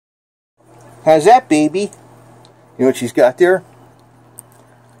How's that, baby? You know what she's got there?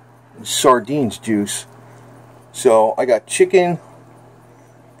 Sardines juice. So I got chicken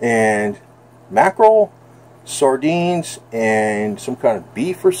and mackerel, sardines, and some kind of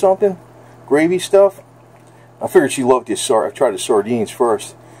beef or something, gravy stuff. I figured she loved this. I tried the sardines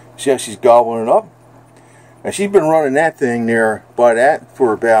first. See how she's gobbling it up? Now she's been running that thing there by that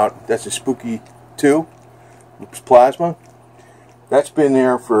for about, that's a Spooky2 plasma. That's been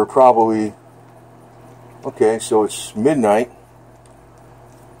there for probably, okay, so it's midnight.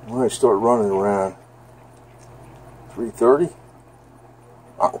 I'm going to start running around 3:30.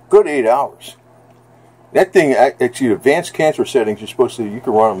 Good 8 hours. That thing, actually, advanced cancer settings, you're supposed to, you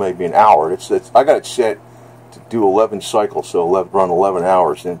can run it maybe an hour. I got it set to do 11 cycles, so run 11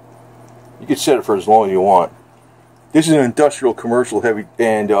 hours. And you can set it for as long as you want. This is an industrial commercial heavy,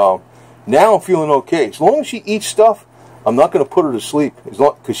 and now I'm feeling okay. As long as she eats stuff, I'm not going to put her to sleep.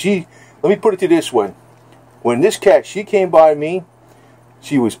 Because she, let me put it to this way. When this cat, she came by me,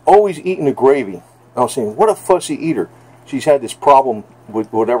 she was always eating the gravy. I was saying, what a fussy eater. She's had this problem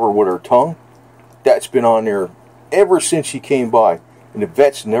with whatever with her tongue. That's been on there ever since she came by. And the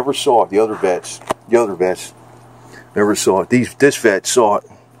vets never saw it. The other vets never saw it. This vet saw it.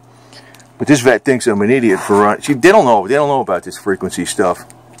 But this vet thinks I'm an idiot for running. They don't know about this frequency stuff.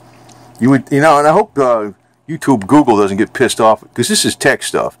 You know, and I hope YouTube, Google doesn't get pissed off, because this is tech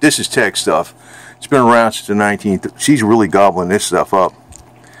stuff. This is tech stuff. It's been around since the 19th. She's really gobbling this stuff up.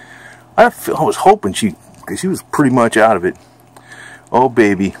 I was hoping because she was pretty much out of it. Oh,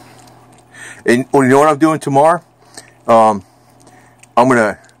 baby. And you know what I'm doing tomorrow? I'm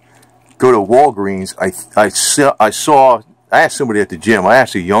gonna go to Walgreens. I asked somebody at the gym. I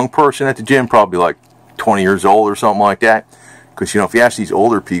asked a young person at the gym, probably like 20 years old or something like that. Because, you know, if you ask these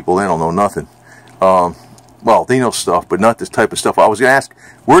older people, they don't know nothing. Well, they know stuff, but not this type of stuff. I was going to ask,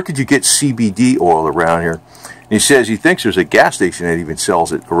 where could you get CBD oil around here? And he says he thinks there's a gas station that even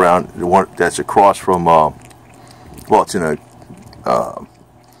sells it around the one that's across from, well, it's in a, I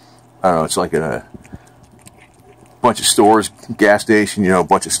don't know, it's like in a bunch of stores, gas station, you know, a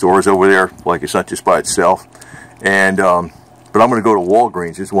bunch of stores over there. Like, it's not just by itself. And, but I'm going to go to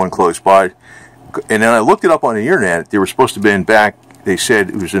Walgreens. There's one close by. And then I looked it up on the internet. They were supposed to have been back. They said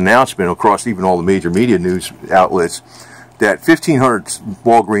it was an announcement across even all the major media news outlets that 1,500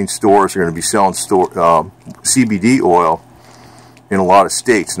 Walgreens stores are going to be selling CBD oil in a lot of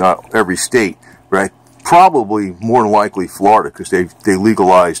states. Not every state, right? Probably more than likely Florida, because they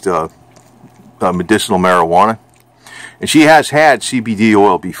legalized medicinal marijuana. And she has had CBD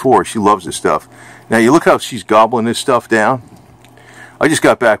oil before. She loves this stuff. Now you look how she's gobbling this stuff down. I just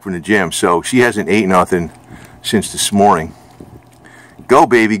got back from the gym, so she hasn't ate nothing since this morning. Go,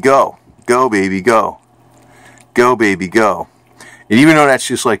 baby, go. Go, baby, go. Go, baby, go. And even though that's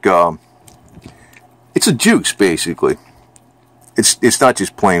just like, it's a juice, basically. It's not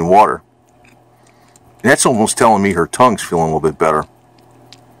just plain water. And that's almost telling me her tongue's feeling a little bit better.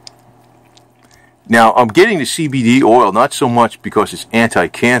 Now, I'm getting the CBD oil, not so much because it's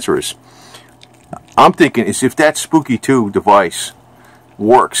anti-cancerous. I'm thinking as if that Spooky2 device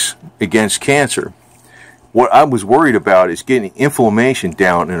works against cancer. What I was worried about is getting inflammation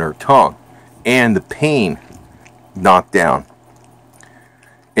down in her tongue and the pain knocked down.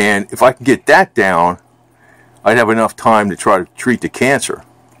 And if I can get that down, I'd have enough time to try to treat the cancer.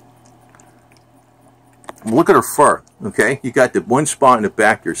 Look at her fur, okay? You got the one spot in the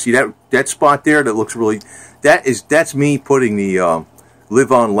back here. See that spot there that looks really... That's me putting the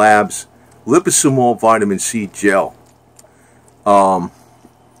Live On Labs liposomol vitamin C gel.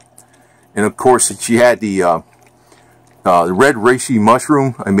 And of course, she had the red reishi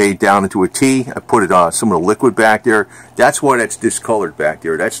mushroom I made down into a tea. I put it some of the liquid back there. That's why that's discolored back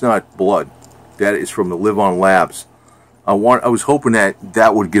there. That's not blood. That is from the Live On Labs. I was hoping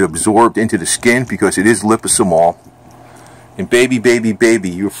that would get absorbed into the skin, because it is liposomol. And baby,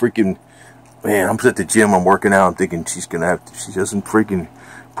 you're freaking... Man, I'm at the gym, I'm working out, I'm thinking she doesn't freaking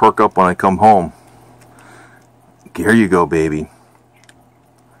perk up when I come home. Here you go, baby.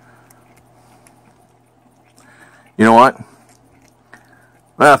 You know what?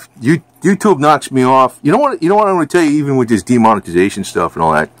 Well, if YouTube knocks me off. You know what I'm going to tell you, even with this demonetization stuff and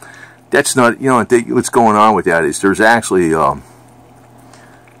all that, that's not, you know, what's going on with that is there's actually a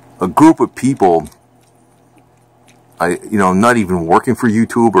group of people, you know, not even working for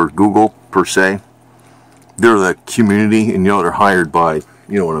YouTube or Google per se. They're the community, and, you know, they're hired by,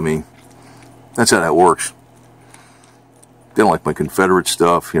 you know what I mean. That's how that works. They don't like my Confederate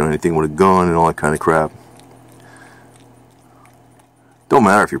stuff, you know, anything with a gun and all that kind of crap. Don't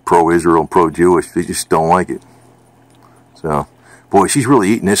matter if you're pro-Israel and pro-Jewish, they just don't like it. So, Boy, she's really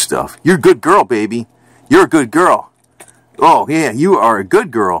eating this stuff. You're a good girl, baby. You're a good girl. Oh, yeah, you are a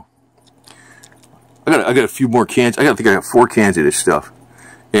good girl. I got a few more cans. I think I got 4 cans of this stuff.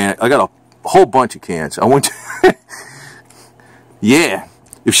 And I got a whole bunch of cans. I went to... Yeah.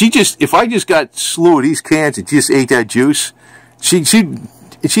 If I just got a slew of these cans and just ate that juice,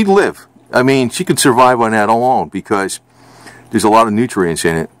 she'd live. I mean, she could survive on that alone because there's a lot of nutrients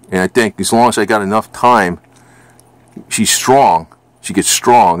in it. And I think as long as I got enough time, she's strong. She gets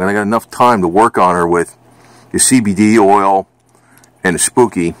strong, and I got enough time to work on her with the CBD oil and the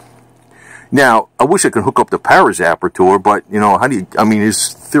Spooky. Now, I wish I could hook up the power zapper to her, but, you know, I mean,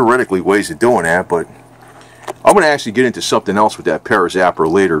 there's theoretically ways of doing that, but I'm going to actually get into something else with that power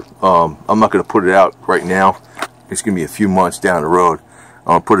zapper later. I'm not going to put it out right now. It's going to be a few months down the road.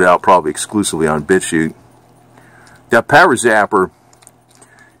 I'll put it out probably exclusively on BitChute. That power zapper,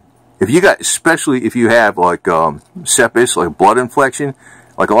 especially if you have like sepsis, like blood infection,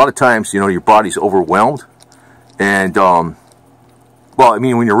 like a lot of times, you know, your body's overwhelmed. And, well, I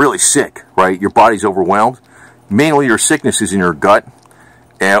mean, when you're really sick, right, your body's overwhelmed. Mainly your sickness is in your gut.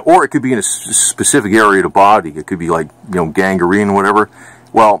 Or it could be in a specific area of the body. It could be like, you know, gangrene or whatever.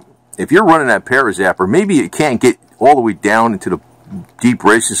 Well, if you're running that parazapper, maybe it can't get all the way down into the deep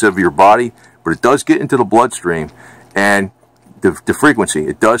races of your body, but it does get into the bloodstream. And the frequency,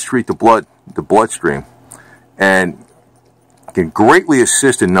 it does treat the bloodstream. And can greatly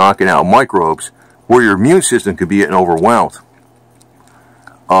assist in knocking out microbes where your immune system could be getting overwhelmed.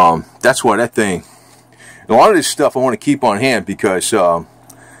 That's why that thing... And a lot of this stuff I want to keep on hand because...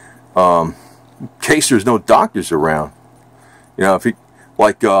 in case there's no doctors around, you know, if it,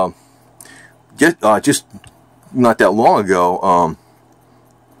 like, just not that long ago,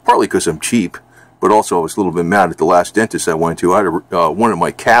 partly because I'm cheap, but also I was a little bit mad at the last dentist I went to. I had one of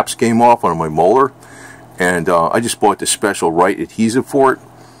my caps came off on my molar, and I just bought the special right adhesive for it,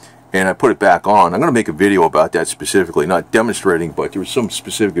 and I put it back on. I'm going to make a video about that specifically, not demonstrating, but there was some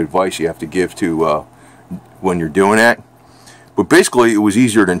specific advice you have to give to when you're doing that. But basically, it was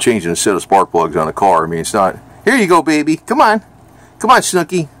easier than changing a set of spark plugs on a car. I mean, it's not... Here you go, baby. Come on. Come on,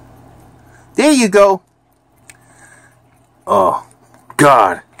 Snooky. There you go. Oh,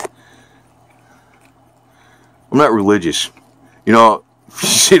 God. I'm not religious. You know, if you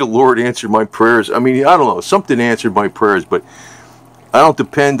say the Lord answered my prayers, I mean, I don't know. Something answered my prayers, but I don't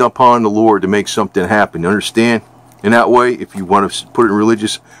depend upon the Lord to make something happen. You understand? In that way, if you want to put it in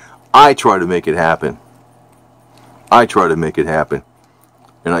religious, I try to make it happen. I try to make it happen.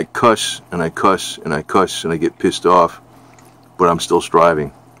 And I cuss, and I cuss, and I cuss, and I get pissed off. But I'm still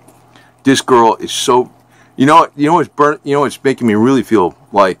striving. This girl is so... You know what's making me really feel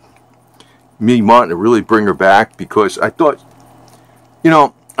like me wanting to really bring her back, because I thought, you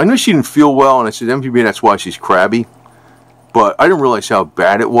know, I knew she didn't feel well, and I said, maybe that's why she's crabby. But I didn't realize how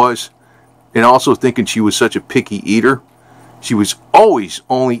bad it was. And also thinking she was such a picky eater. She was always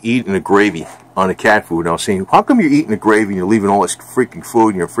only eating the gravy on the cat food. And I was saying, how come you're eating the gravy and you're leaving all this freaking food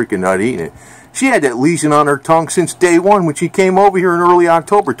and you're freaking not eating it? She had that lesion on her tongue since day one when she came over here in early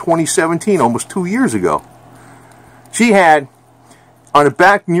October 2017, almost 2 years ago. She had on the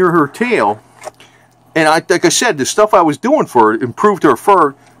back near her tail, and like I said, the stuff I was doing for her improved her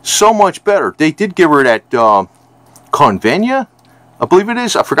fur so much better. They did give her that Convenia, I believe it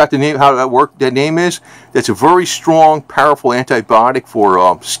is. I forgot the name, how that name is. That's a very strong, powerful antibiotic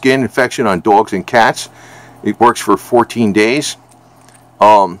for skin infection on dogs and cats. It works for 14 days,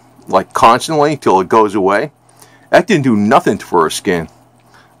 like constantly till it goes away. That didn't do nothing for her skin.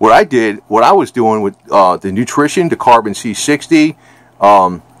 What I was doing with the nutrition, the carbon C60,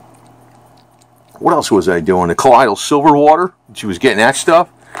 what else was I doing? The colloidal silver water. She was getting that stuff.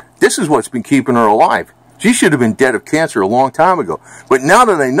 This is what's been keeping her alive. She should have been dead of cancer a long time ago. But now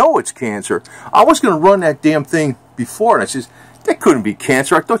that I know it's cancer, I was going to run that damn thing before, and I says, that couldn't be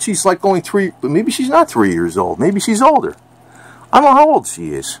cancer. I thought she's like only 3, but maybe she's not 3 years old. Maybe she's older. I don't know how old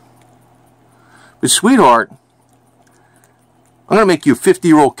she is. But sweetheart, I'm going to make you a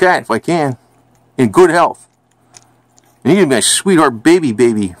 50-year-old cat if I can, in good health. And you're going to be my sweetheart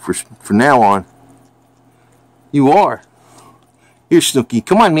baby from now on. You are. Here, Snooky.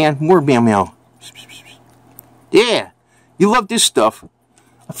 Come on, man. More meow meow. Yeah. You love this stuff.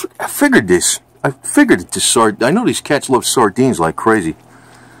 I figured this. I figured it. I know these cats love sardines like crazy.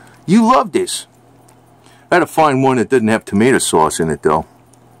 You love this. I had to find one that doesn't have tomato sauce in it, though.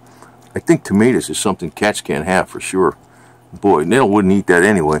 I think tomatoes is something cats can't have for sure. Boy, they wouldn't eat that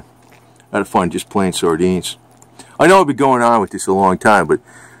anyway. I had to find just plain sardines. I know I've been going on with this a long time, but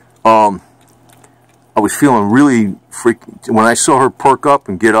I was feeling really freaking... When I saw her perk up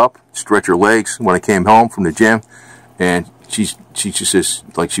and get up, stretch her legs when I came home from the gym, and she just says,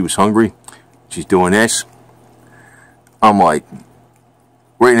 like, she was hungry. She's doing this. I'm like,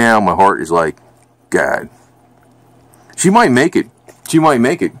 right now my heart is like, God. She might make it. She might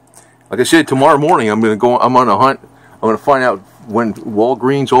make it. Like I said, tomorrow morning I'm on a hunt. I'm gonna find out when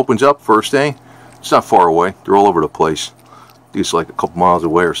Walgreens opens up first thing. It's not far away. They're all over the place. It's like a couple miles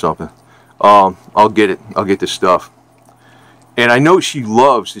away or something. I'll get it. I'll get this stuff. And I know she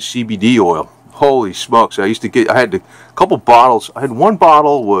loves the CBD oil. Holy smokes! I had a couple bottles. I had one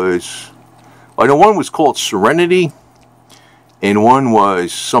bottle I know one was called Serenity, and one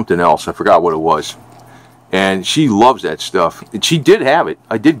was something else. I forgot what it was. And she loves that stuff. And she did have it.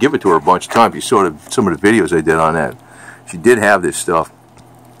 I did give it to her a bunch of times. You saw some of the videos I did on that. She did have this stuff.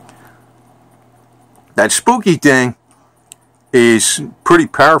 That spooky thing is pretty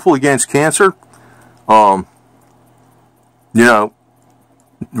powerful against cancer. You know,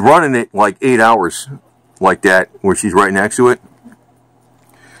 running it like 8 hours like that, where she's right next to it.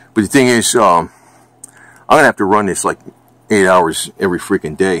 But the thing is, I'm going to have to run this like 8 hours every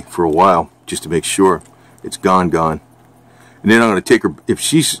freaking day for a while, just to make sure it's gone. And then I'm going to take her, if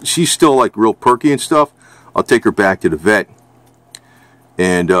she's still like real perky and stuff, I'll take her back to the vet.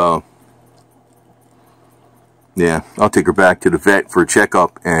 And, yeah, I'll take her back to the vet for a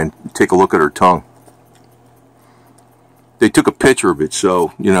checkup and take a look at her tongue. They took a picture of it,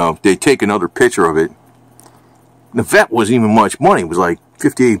 so, you know, they take another picture of it. The vet wasn't even much money. It was like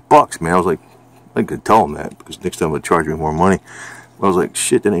 $58, man. I was like, I could tell them that, because next time they'll charge me more money. I was like,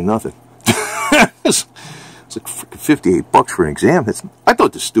 shit, that ain't nothing. It's like freaking $58 for an exam. I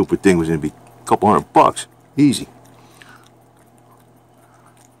thought this stupid thing was going to be a couple $100. Easy.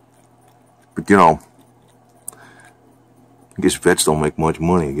 But, you know, I guess vets don't make much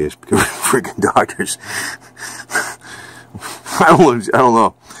money, I guess, because freaking doctors. I don't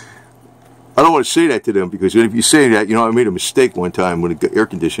know. I don't want to say that to them, because if you say that, you know, I made a mistake one time when an air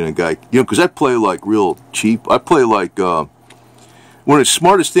conditioning guy, you know, because I play like real cheap. I play like, one of the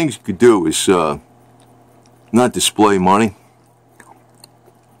smartest things you could do is not display money.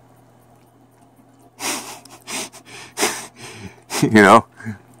 You know?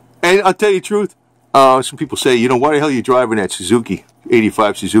 And I'll tell you the truth, some people say, you know, why the hell are you driving that Suzuki,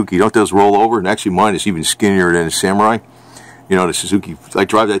 85 Suzuki? Don't those roll over? And actually mine is even skinnier than a Samurai. You know, the Suzuki, I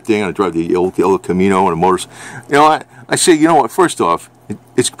drive that thing, I drive the El Camino and the motors. You know, I say, you know what, first off,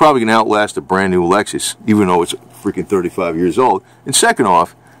 it's probably going to outlast a brand new Lexus, even though it's freaking 35 years old. And second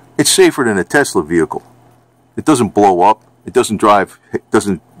off, it's safer than a Tesla vehicle. It doesn't blow up. It doesn't drive, it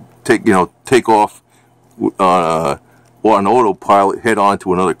doesn't take, you know, take off on autopilot, head on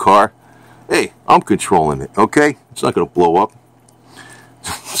to another car. Hey, I'm controlling it, okay? It's not going to blow up.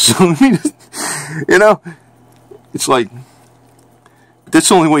 So, you know, it's like, that's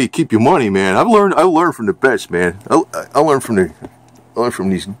the only way you keep your money, man. I learned from the best, man. I learned from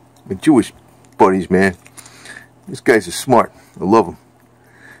these Jewish buddies, man. These guys are smart. I love them.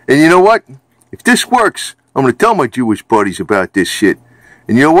 And you know what? If this works, I'm going to tell my Jewish buddies about this shit.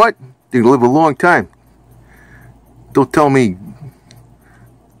 And you know what? They're going to live a long time. Don't tell me.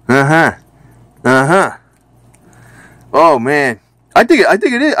 Oh, man. I think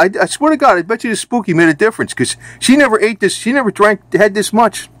it is. I swear to God, I bet you the Spooky made a difference, because she never ate this. She never had this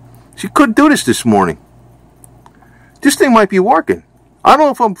much. She couldn't do this morning. This thing might be working. I don't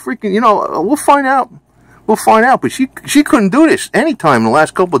know if I'm freaking, you know, we'll find out. We'll find out. But she couldn't do this anytime in the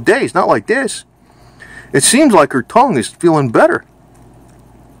last couple of days. Not like this. It seems like her tongue is feeling better.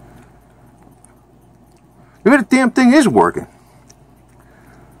 Maybe the damn thing is working.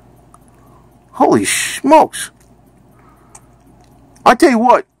 Holy smokes. I tell you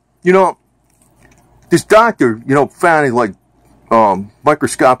what, you know, this doctor, you know, found like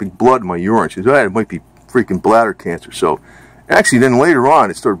microscopic blood in my urine. She said, it might be freaking bladder cancer. So, actually, then later on,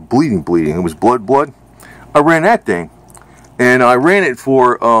 it started bleeding. It was blood. I ran that thing, and I ran it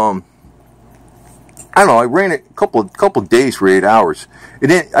for, I don't know, I ran it a couple days for 8 hours. And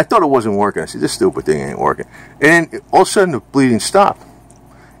then I thought it wasn't working. I said, this stupid thing ain't working. And then all of a sudden, the bleeding stopped.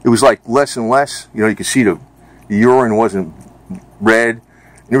 It was like less and less. You know, you could see the urine wasn't red,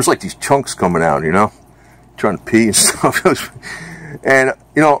 and there was like these chunks coming out, you know, trying to pee and stuff. And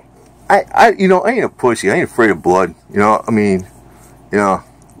you know, I ain't a pussy. I ain't afraid of blood. You know, I mean, I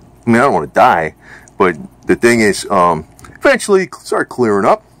don't want to die, but the thing is, eventually start clearing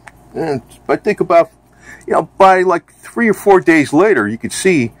up. And I think about, you know, by like 3 or 4 days later, you could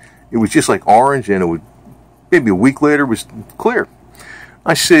see it was just like orange, and it would maybe a week later it was clear.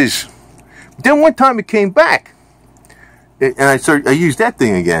 I says, then one time it came back. And I used that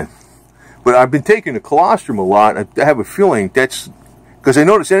thing again. But I've been taking the colostrum a lot. I have a feeling that's because I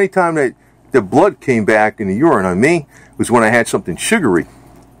notice anytime that the blood came back in the urine on me was when I had something sugary,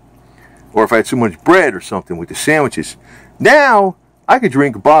 or if I had too much bread or something with the sandwiches. Now I could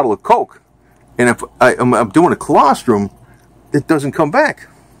drink a bottle of Coke, and if I'm doing a colostrum, it doesn't come back.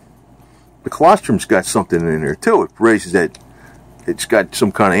 The colostrum's got something in there too. It raises that. It's got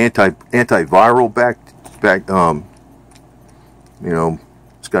some kind of antiviral back. You know,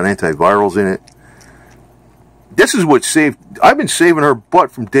 it's got antivirals in it. This is what saved. I've been saving her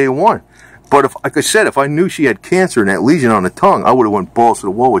butt from day one. But if, like I said, if I knew she had cancer and that lesion on the tongue, I would have went balls to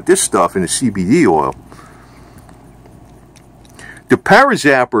the wall with this stuff and the CBD oil. The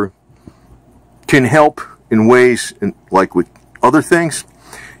Parazapper can help in ways, like with other things.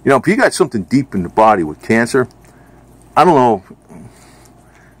 You know, if you got something deep in the body with cancer, I don't know.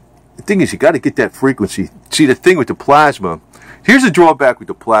 The thing is, you got to get that frequency. See, the thing with the plasma, here's the drawback with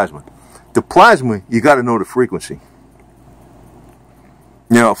the plasma. The plasma, you got to know the frequency.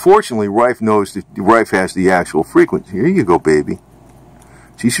 Now, fortunately, Rife knows that Rife has the actual frequency. Here you go, baby.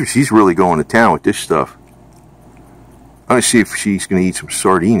 She's really going to town with this stuff. I'm going to see if she's going to eat some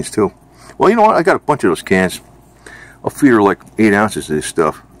sardines, too. Well, you know what? I got a bunch of those cans. I'll feed her like 8 ounces of this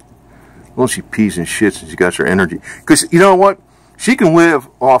stuff. Well, she pees and shits and she got her energy. Because, you know what? She can live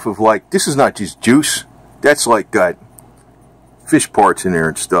off of, like, this is not just juice. That's, like, got fish parts in there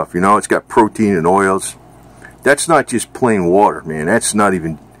and stuff, you know? It's got protein and oils. That's not just plain water, man. That's not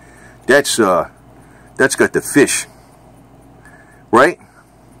even, that's got the fish. Right?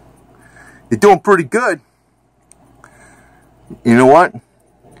 You're doing pretty good. You know what?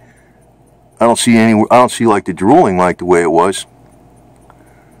 I don't see like the drooling like the way it was.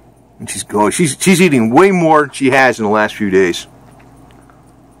 And she's eating way more than she has in the last few days.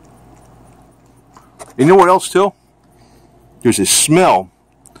 You know what else too? There's a smell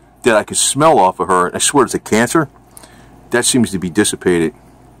that I could smell off of her. I swear it's a cancer. That seems to be dissipated.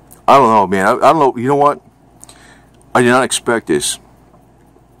 I don't know, man. I don't know. You know what? I did not expect this.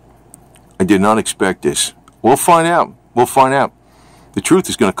 I did not expect this. We'll find out. We'll find out. The truth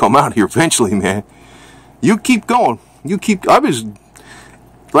is going to come out here eventually, man. You keep going. You keep. I was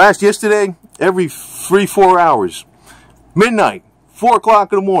yesterday, every 3-4 hours, midnight, 4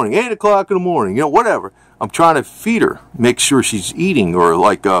 o'clock in the morning, 8 o'clock in the morning, you know, whatever. I'm trying to feed her, make sure she's eating or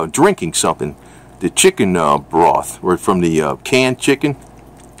like drinking something. The chicken broth, or from the canned chicken.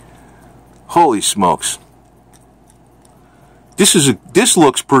 Holy smokes! This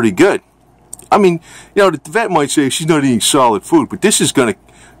looks pretty good. I mean, you know, the vet might say she's not eating solid food, but this is gonna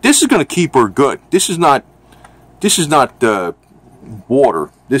keep her good. This is not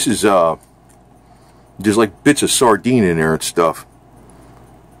water. This is there's like bits of sardine in there and stuff.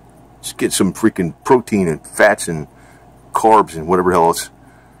 Just get some freaking protein and fats and carbs and whatever else.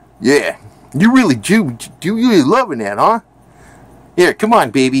 Yeah, you really loving that, huh? Here, come on,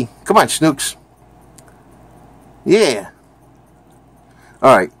 baby. Come on, Snooks. Yeah.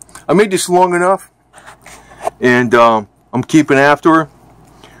 All right, I made this long enough, and I'm keeping after her.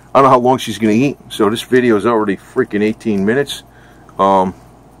 I don't know how long she's gonna eat, so this video is already freaking 18 minutes.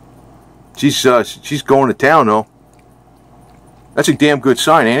 She's going to town though. That's a damn good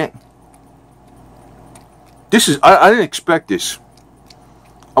sign, ain't it? This is, I didn't expect this.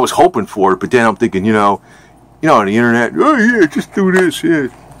 I was hoping for it, but then I'm thinking, you know, on the internet, oh yeah, just do this,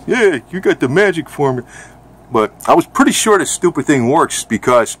 yeah, you got the magic formula. But I was pretty sure this stupid thing works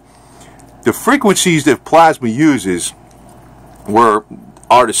because the frequencies that plasma uses are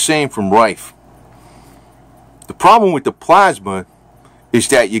the same from Rife. The problem with the plasma is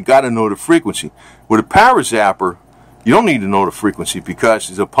that you got to know the frequency. With a Parazapper, you don't need to know the frequency because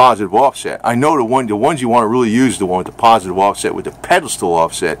it's a positive offset. I know the ones you want to really use, the one with the positive offset with the pedestal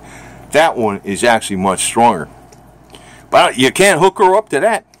offset. That one is actually much stronger. But you can't hook her up to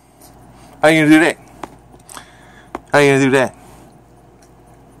that. How are you going to do that? How are you going to do that?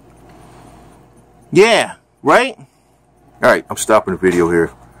 Yeah, right? Alright, I'm stopping the video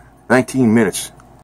here. 19 minutes.